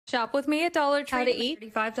Shop with me at Dollar Tree. How to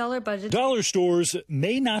eat. $35 budget. Dollar stores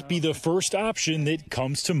may not be the first option that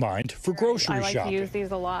comes to mind for grocery I like shopping. to use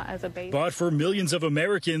these a lot as a base. But for millions of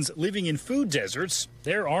Americans living in food deserts,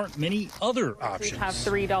 there aren't many other options. We have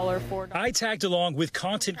 $3, $4. I tagged along with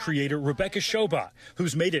content creator Rebecca Chobat,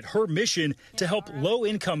 who's made it her mission to help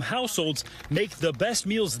low-income households make the best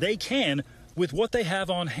meals they can with what they have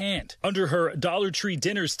on hand. Under her Dollar Tree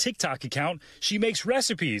Dinners TikTok account, she makes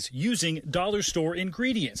recipes using dollar store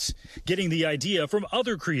ingredients, getting the idea from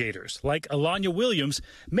other creators like Alanya Williams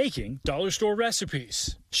making dollar store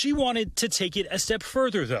recipes. She wanted to take it a step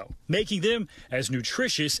further, though, making them as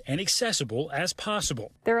nutritious and accessible as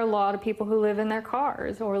possible. There are a lot of people who live in their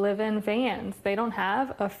cars or live in vans. They don't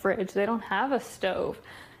have a fridge. They don't have a stove.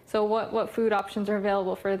 So what food options are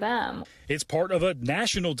available for them? It's part of a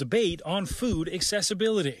national debate on food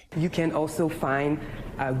accessibility. You can also find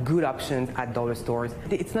good options at dollar stores.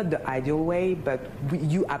 It's not the ideal way, but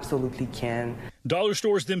you absolutely can. Dollar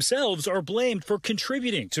stores themselves are blamed for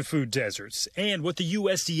contributing to food deserts and what the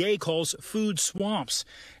USDA calls food swamps,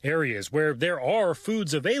 areas where there are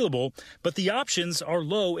foods available, but the options are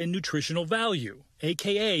low in nutritional value,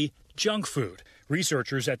 aka junk food.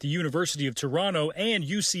 Researchers at the University of Toronto and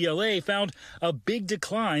UCLA found a big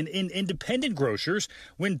decline in independent grocers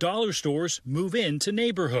when dollar stores move into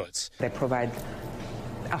neighborhoods. They provide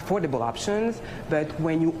affordable options, but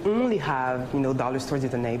when you only have, dollar stores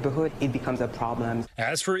in the neighborhood, it becomes a problem.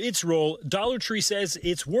 As for its role, Dollar Tree says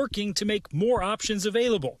it's working to make more options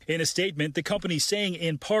available. In a statement, the company's saying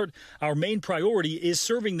in part, our main priority is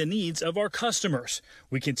serving the needs of our customers.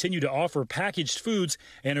 We continue to offer packaged foods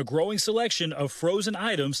and a growing selection of frozen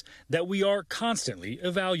items that we are constantly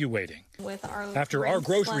evaluating. After our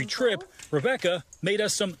grocery trip, Rebecca made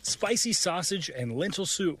us some spicy sausage and lentil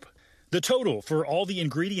soup. The total for all the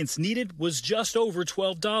ingredients needed was just over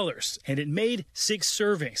 $12, and it made 6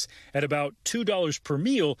 servings. At about $2 per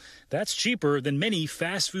meal, that's cheaper than many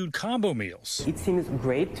fast food combo meals. It seems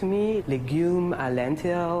great to me. Legume,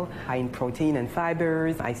 lentil, high in protein and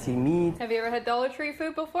fibers. I see meat. Have you ever had Dollar Tree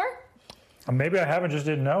food before? Maybe I haven't, just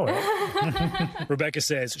didn't know it. Rebecca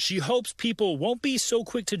says she hopes people won't be so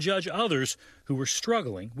quick to judge others who are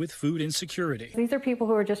struggling with food insecurity. These are people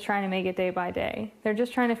who are just trying to make it day by day. They're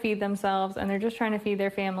just trying to feed themselves, and they're just trying to feed their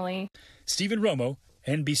family. Stephen Romo,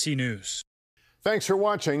 NBC News. Thanks for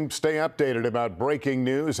watching. Stay updated about breaking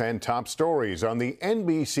news and top stories on the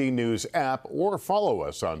NBC News app or follow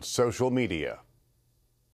us on social media.